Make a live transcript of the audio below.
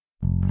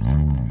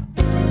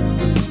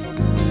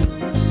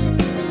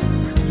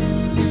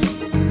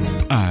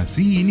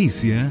Así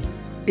inicia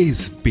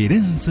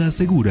Esperanza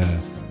Segura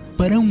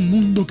para un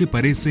mundo que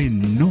parece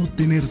no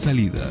tener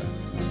salida.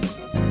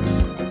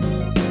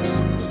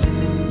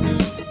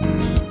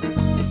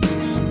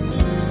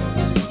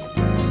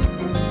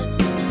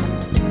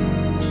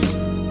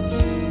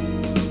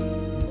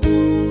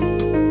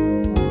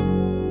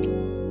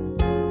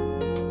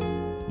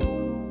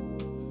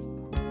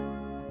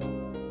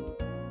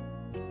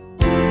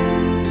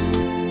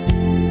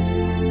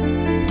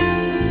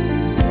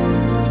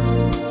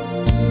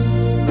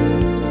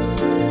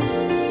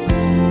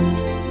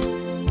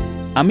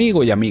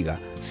 Amigo y amiga,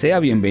 sea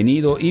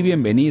bienvenido y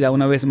bienvenida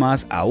una vez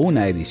más a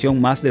una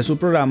edición más de su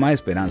programa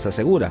Esperanza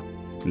Segura.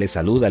 Le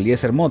saluda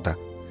Eliezer Mota.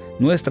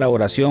 Nuestra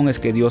oración es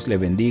que Dios le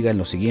bendiga en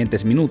los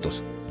siguientes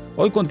minutos.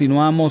 Hoy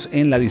continuamos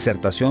en la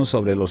disertación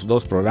sobre los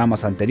dos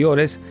programas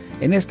anteriores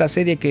en esta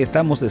serie que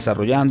estamos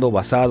desarrollando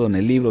basado en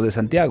el libro de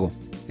Santiago.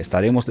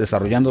 Estaremos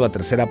desarrollando la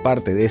tercera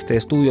parte de este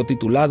estudio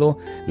titulado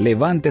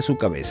Levante su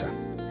cabeza.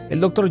 El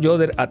Dr.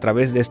 Yoder, a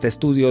través de este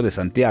estudio de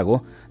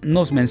Santiago,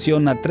 nos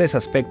menciona 3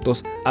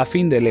 aspectos a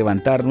fin de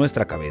levantar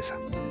nuestra cabeza: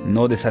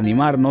 no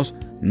desanimarnos,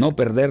 no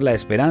perder la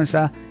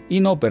esperanza y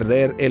no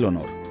perder el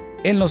honor.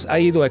 Él nos ha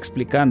ido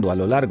explicando a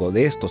lo largo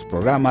de estos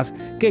programas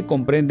que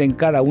comprenden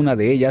cada una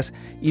de ellas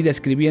y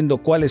describiendo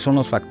cuáles son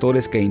los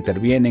factores que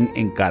intervienen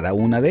en cada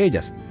una de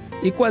ellas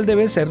y cuál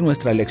debe ser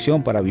nuestra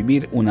elección para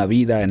vivir una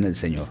vida en el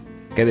Señor.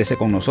 Quédese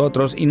con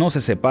nosotros y no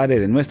se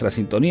separe de nuestra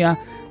sintonía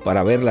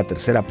para ver la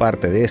tercera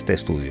parte de este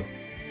estudio.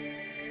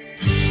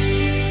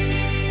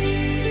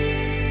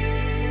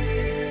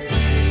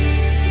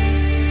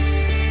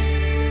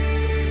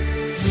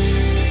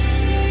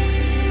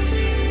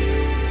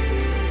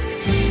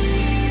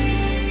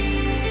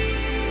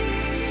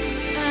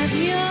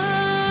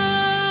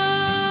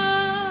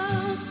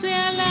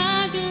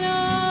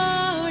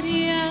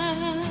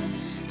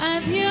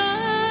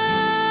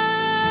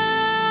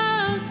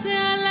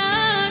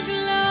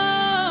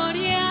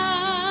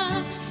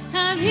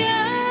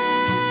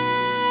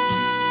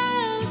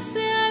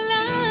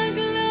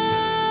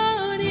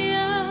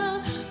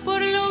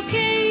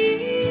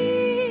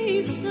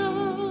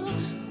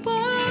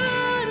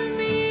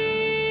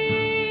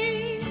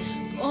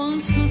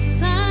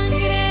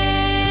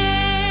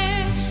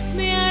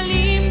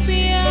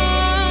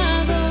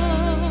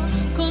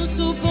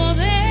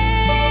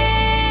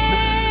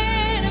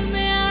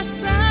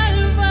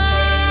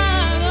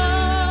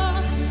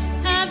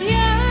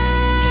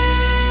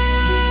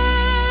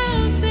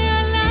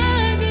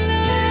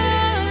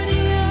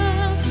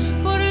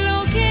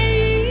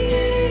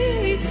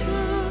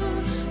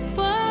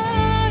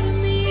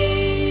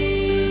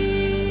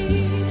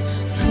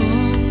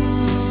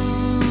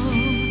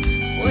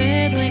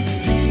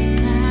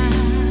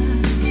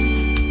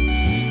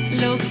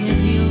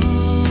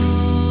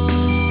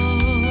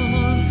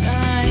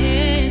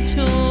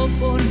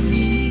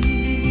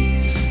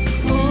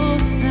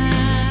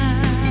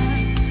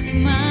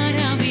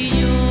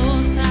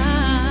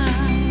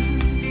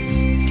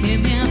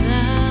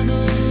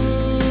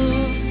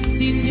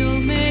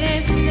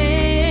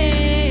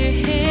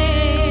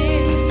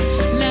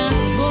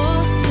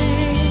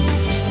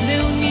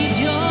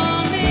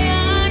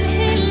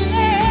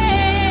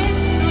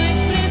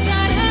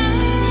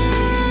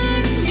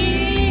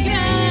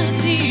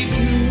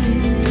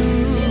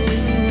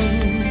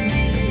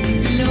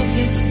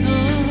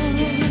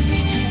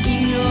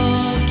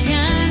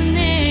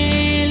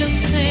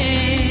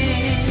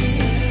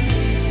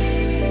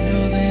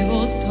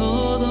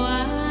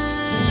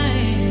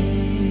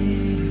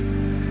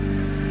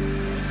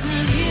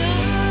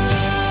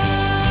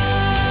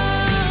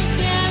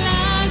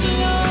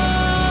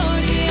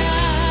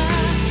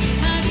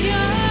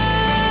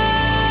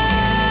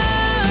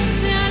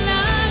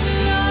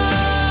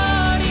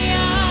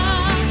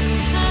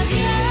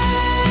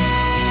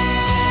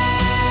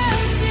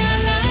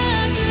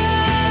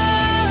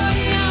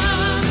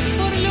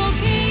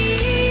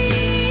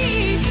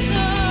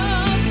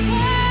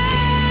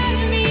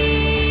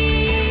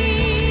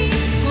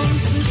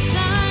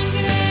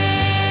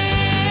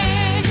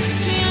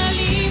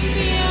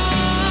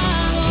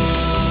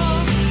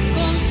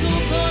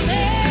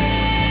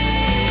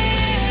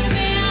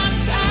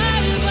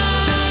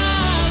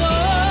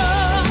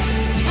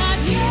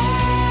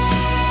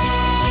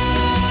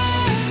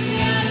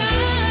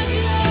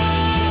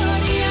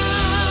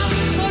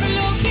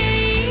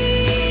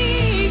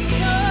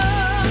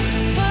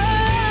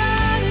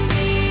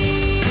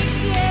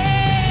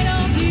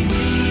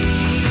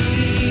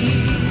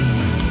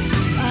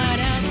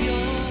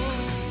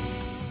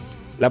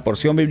 La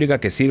porción bíblica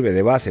que sirve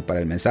de base para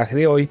el mensaje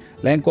de hoy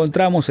la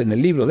encontramos en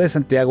el libro de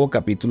Santiago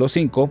capítulo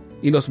 5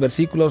 y los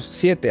versículos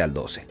 7 al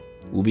 12.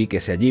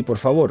 Ubíquese allí, por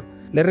favor.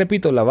 Le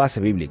repito la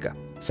base bíblica.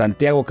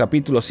 Santiago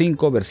capítulo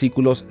 5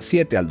 versículos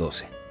 7 al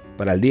 12.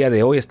 Para el día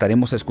de hoy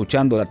estaremos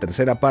escuchando la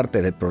tercera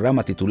parte del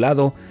programa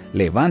titulado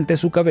Levante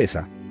su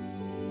cabeza.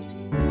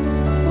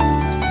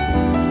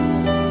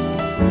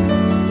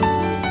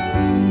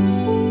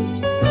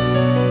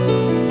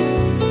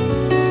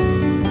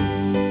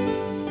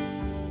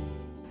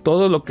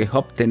 Todo lo que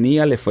Job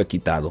tenía le fue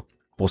quitado: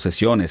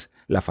 posesiones,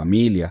 la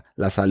familia,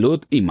 la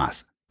salud y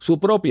más. Su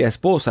propia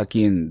esposa,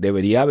 quien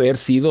debería haber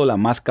sido la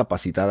más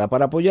capacitada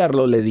para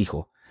apoyarlo, le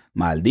dijo: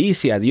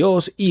 «Maldice a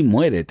Dios y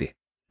muérete».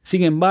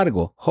 Sin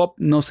embargo, Job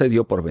no se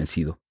dio por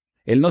vencido.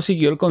 Él no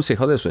siguió el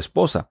consejo de su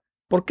esposa.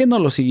 ¿Por qué no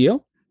lo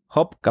siguió?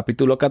 Job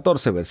capítulo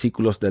 14,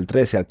 versículos del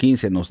 13 al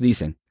 15 nos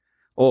dicen: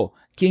 «Oh,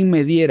 ¿quién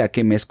me diera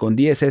que me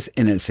escondieses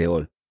en el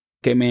Seol,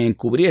 que me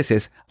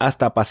encubrieses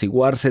hasta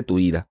apaciguarse tu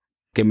ira,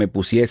 que me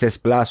pusieses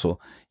plazo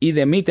y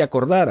de mí te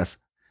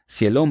acordaras?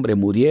 Si el hombre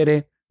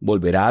muriere,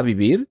 ¿volverá a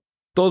vivir?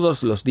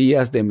 Todos los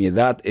días de mi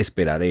edad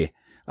esperaré,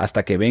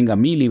 hasta que venga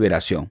mi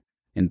liberación.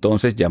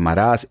 Entonces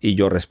llamarás y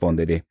yo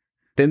responderé.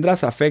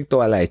 Tendrás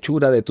afecto a la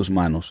hechura de tus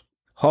manos».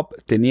 Job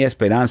tenía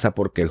esperanza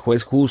porque el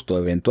juez justo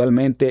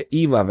eventualmente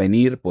iba a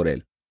venir por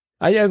él.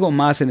 Hay algo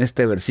más en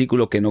este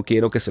versículo que no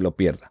quiero que se lo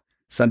pierda.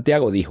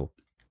 Santiago dijo: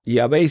 «Y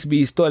habéis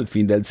visto el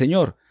fin del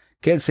Señor,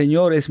 que el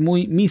Señor es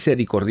muy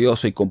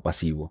misericordioso y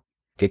compasivo».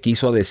 ¿Qué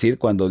quiso decir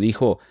cuando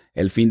dijo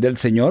el fin del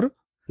Señor?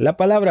 La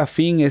palabra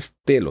fin es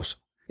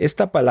telos.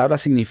 Esta palabra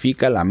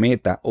significa la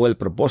meta o el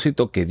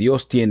propósito que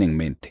Dios tiene en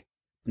mente.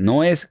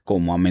 No es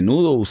como a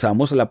menudo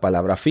usamos la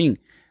palabra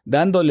fin,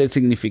 dándole el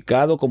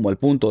significado como el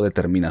punto de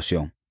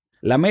terminación.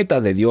 La meta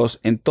de Dios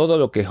en todo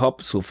lo que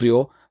Job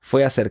sufrió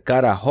fue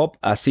acercar a Job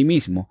a sí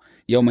mismo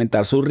y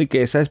aumentar su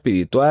riqueza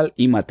espiritual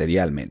y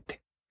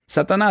materialmente.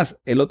 Satanás,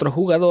 el otro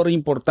jugador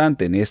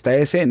importante en esta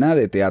escena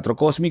de teatro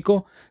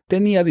cósmico,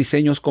 tenía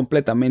diseños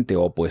completamente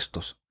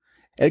opuestos.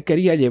 Él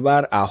quería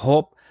llevar a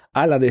Job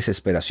a la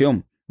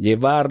desesperación,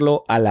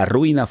 llevarlo a la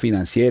ruina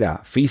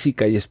financiera,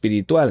 física y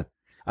espiritual,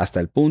 hasta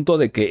el punto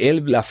de que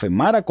él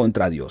blasfemara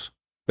contra Dios.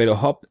 Pero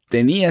Job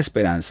tenía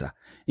esperanza,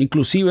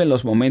 inclusive en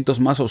los momentos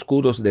más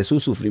oscuros de su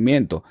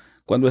sufrimiento,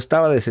 cuando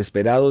estaba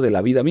desesperado de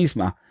la vida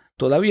misma.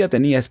 Todavía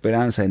tenía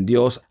esperanza en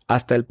Dios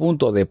hasta el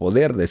punto de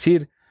poder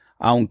decir: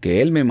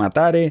 «Aunque Él me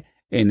matare,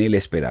 en Él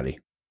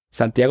esperaré».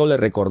 Santiago le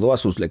recordó a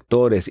sus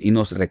lectores y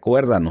nos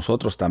recuerda a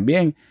nosotros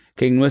también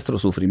que en nuestro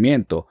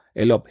sufrimiento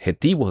el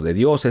objetivo de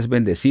Dios es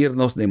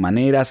bendecirnos de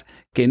maneras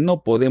que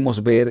no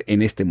podemos ver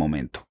en este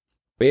momento.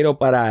 Pero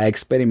para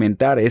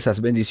experimentar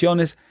esas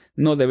bendiciones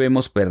no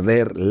debemos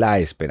perder la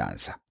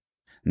esperanza.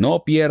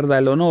 No pierda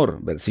el honor,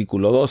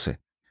 versículo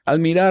 12. Al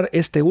mirar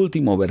este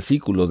último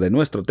versículo de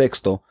nuestro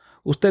texto,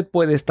 usted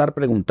puede estar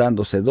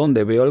preguntándose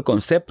dónde veo el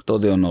concepto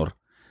de honor.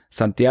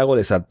 Santiago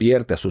les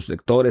advierte a sus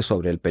lectores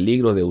sobre el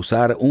peligro de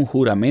usar un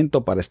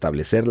juramento para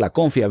establecer la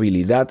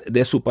confiabilidad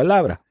de su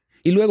palabra.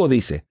 Y luego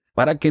dice: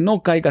 «para que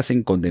no caigas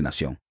en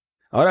condenación».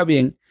 Ahora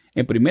bien,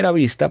 en primera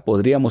vista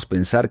podríamos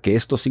pensar que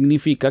esto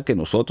significa que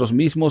nosotros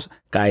mismos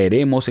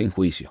caeremos en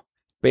juicio.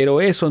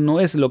 Pero eso no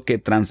es lo que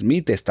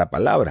transmite esta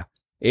palabra.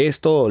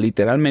 Esto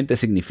literalmente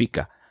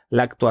significa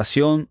la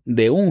actuación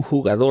de un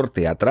jugador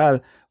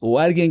teatral o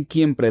alguien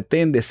quien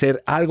pretende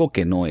ser algo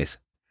que no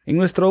es. En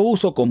nuestro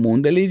uso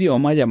común del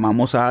idioma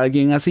llamamos a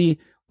alguien así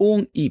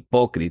un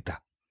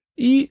hipócrita.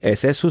 Y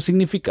ese es su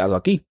significado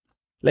aquí.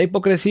 La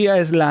hipocresía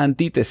es la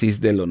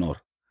antítesis del honor.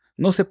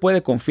 No se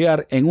puede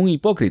confiar en un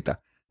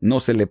hipócrita. No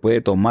se le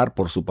puede tomar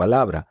por su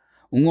palabra.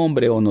 Un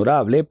hombre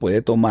honorable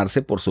puede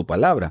tomarse por su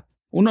palabra.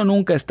 Uno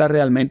nunca está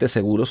realmente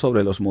seguro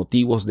sobre los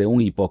motivos de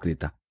un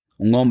hipócrita.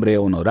 Un hombre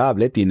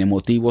honorable tiene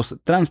motivos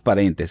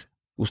transparentes.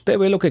 ¿Usted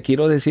ve lo que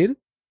quiero decir?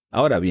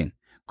 Ahora bien,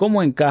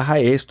 ¿cómo encaja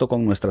esto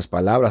con nuestras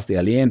palabras de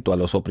aliento a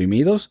los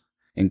oprimidos?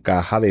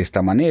 Encaja de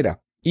esta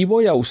manera. Y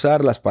voy a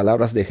usar las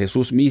palabras de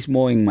Jesús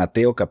mismo en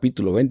Mateo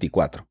capítulo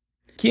 24.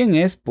 ¿Quién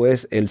es,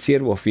 pues, el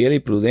siervo fiel y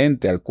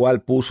prudente al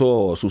cual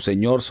puso su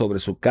Señor sobre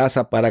su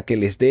casa para que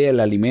les dé el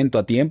alimento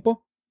a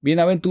tiempo?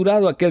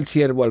 Bienaventurado aquel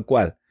siervo al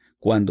cual,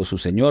 cuando su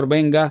Señor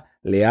venga,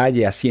 le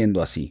halle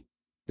haciendo así.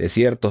 De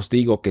cierto os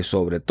digo que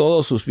sobre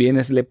todos sus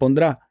bienes le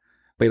pondrá.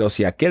 Pero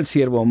si aquel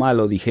siervo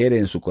malo dijere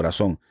en su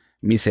corazón: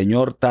 mi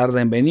Señor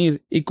tarda en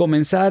venir, y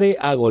comenzare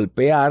a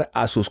golpear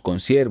a sus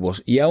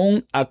consiervos, y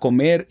aun a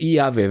comer y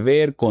a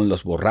beber con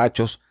los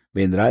borrachos,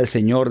 vendrá el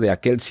Señor de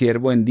aquel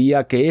siervo en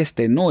día que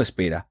éste no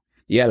espera,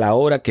 y a la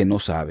hora que no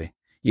sabe,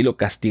 y lo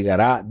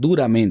castigará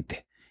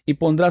duramente, y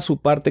pondrá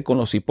su parte con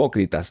los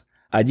hipócritas.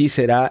 Allí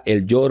será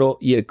el lloro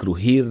y el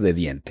crujir de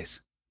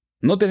dientes.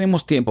 No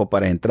tenemos tiempo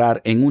para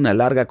entrar en una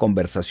larga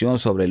conversación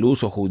sobre el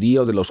uso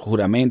judío de los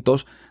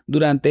juramentos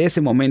durante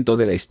ese momento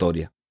de la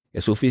historia.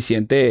 Es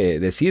suficiente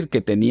decir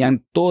que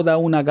tenían toda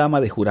una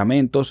gama de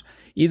juramentos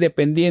y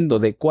dependiendo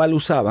de cuál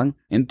usaban,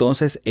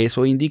 entonces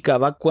eso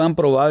indicaba cuán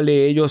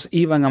probable ellos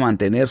iban a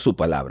mantener su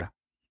palabra.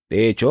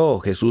 De hecho,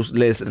 Jesús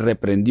les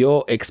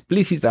reprendió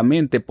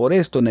explícitamente por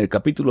esto en el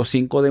capítulo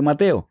 5 de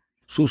Mateo.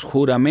 Sus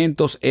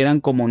juramentos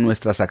eran como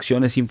nuestras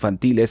acciones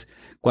infantiles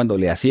cuando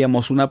le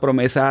hacíamos una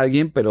promesa a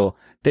alguien, pero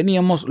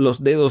teníamos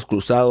los dedos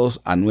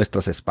cruzados a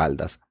nuestras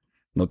espaldas.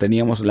 No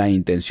teníamos la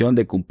intención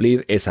de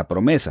cumplir esa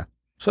promesa.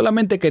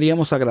 Solamente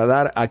queríamos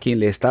agradar a quien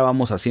le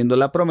estábamos haciendo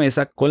la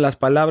promesa con las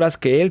palabras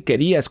que él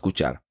quería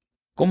escuchar.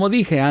 Como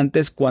dije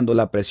antes, cuando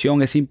la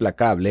presión es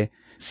implacable,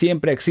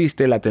 siempre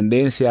existe la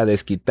tendencia a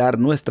desquitar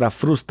nuestra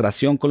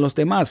frustración con los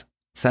demás.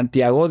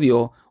 Santiago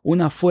dio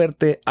una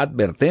fuerte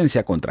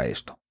advertencia contra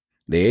esto.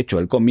 De hecho,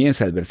 él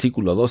comienza el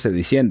versículo 12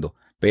 diciendo,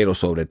 pero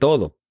sobre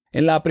todo,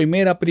 en la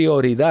primera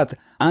prioridad,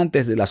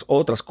 antes de las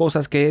otras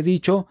cosas que he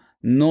dicho,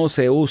 no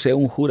se use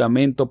un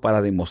juramento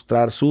para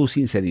demostrar su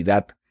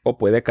sinceridad, o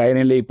puede caer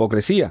en la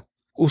hipocresía.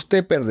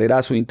 Usted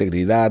perderá su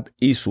integridad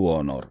y su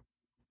honor.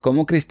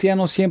 Como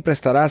cristiano siempre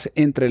estarás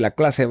entre la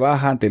clase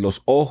baja ante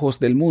los ojos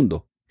del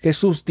mundo.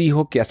 Jesús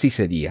dijo que así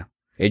sería.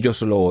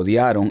 Ellos lo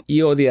odiaron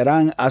y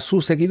odiarán a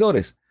sus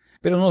seguidores,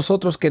 pero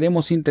nosotros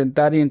queremos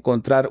intentar y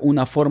encontrar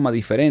una forma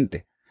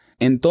diferente.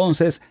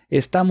 Entonces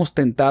estamos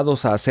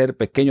tentados a hacer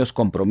pequeños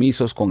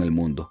compromisos con el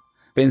mundo,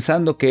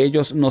 pensando que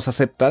ellos nos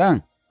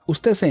aceptarán.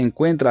 ¿Usted se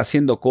encuentra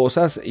haciendo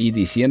cosas y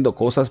diciendo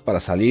cosas para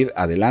salir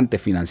adelante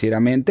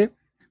financieramente?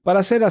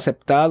 ¿Para ser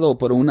aceptado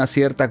por una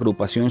cierta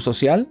agrupación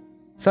social?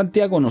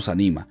 Santiago nos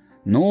anima.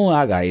 No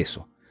haga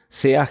eso.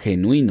 Sea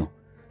genuino.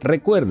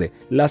 Recuerde,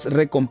 las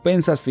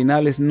recompensas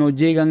finales no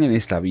llegan en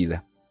esta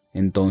vida.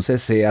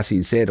 Entonces sea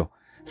sincero.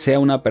 Sea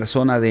una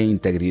persona de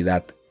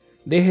integridad.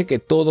 Deje que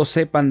todos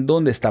sepan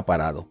dónde está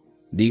parado.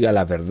 Diga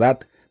la verdad,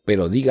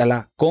 pero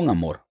dígala con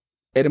amor.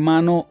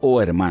 Hermano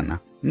o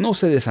hermana, no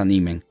se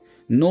desanimen.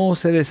 No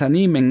se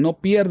desanimen, no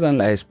pierdan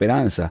la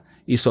esperanza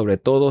y sobre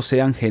todo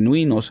sean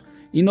genuinos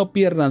y no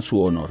pierdan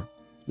su honor.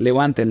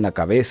 Levanten la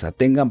cabeza,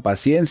 tengan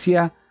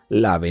paciencia,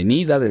 la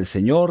venida del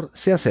Señor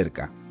se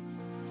acerca.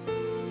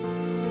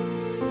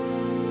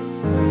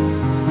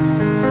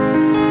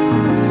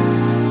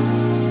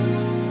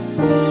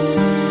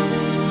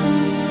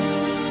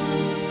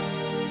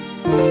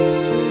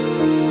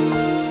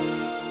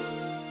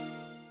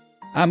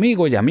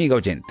 Amigo y amiga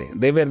oyente,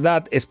 de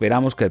verdad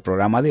esperamos que el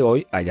programa de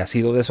hoy haya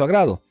sido de su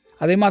agrado.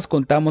 Además,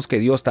 contamos que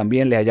Dios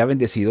también le haya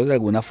bendecido de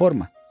alguna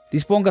forma.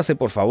 Dispóngase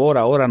por favor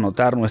ahora a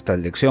anotar nuestra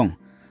lección.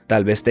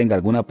 Tal vez tenga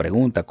alguna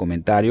pregunta,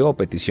 comentario o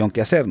petición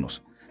que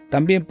hacernos.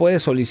 También puede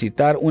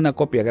solicitar una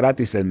copia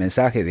gratis del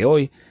mensaje de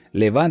hoy,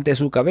 Levante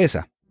su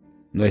cabeza.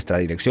 Nuestra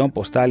dirección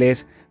postal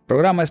es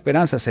Programa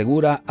Esperanza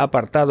Segura,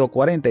 apartado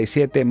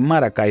 47,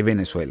 Maracay,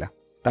 Venezuela.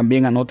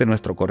 También anote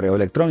nuestro correo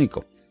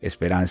electrónico,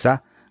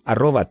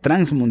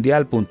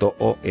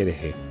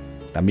 esperanza@transmundial.org.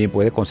 También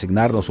puede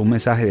consignarnos un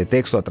mensaje de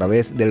texto a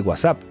través del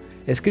WhatsApp.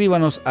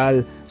 Escríbanos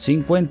al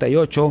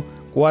 58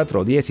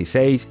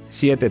 416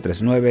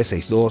 739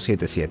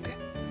 6277.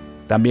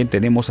 También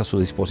tenemos a su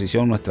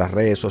disposición nuestras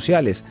redes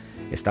sociales.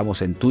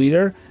 Estamos en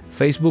Twitter,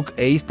 Facebook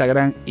e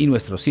Instagram y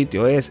nuestro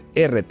sitio es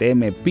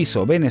RTM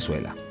Piso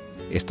Venezuela.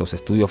 Estos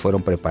estudios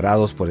fueron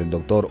preparados por el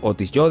Dr.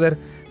 Otis Yoder.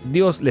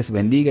 Dios les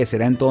bendiga y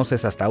será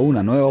entonces hasta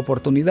una nueva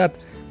oportunidad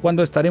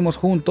cuando estaremos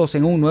juntos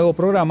en un nuevo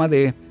programa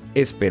de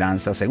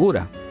Esperanza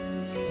Segura.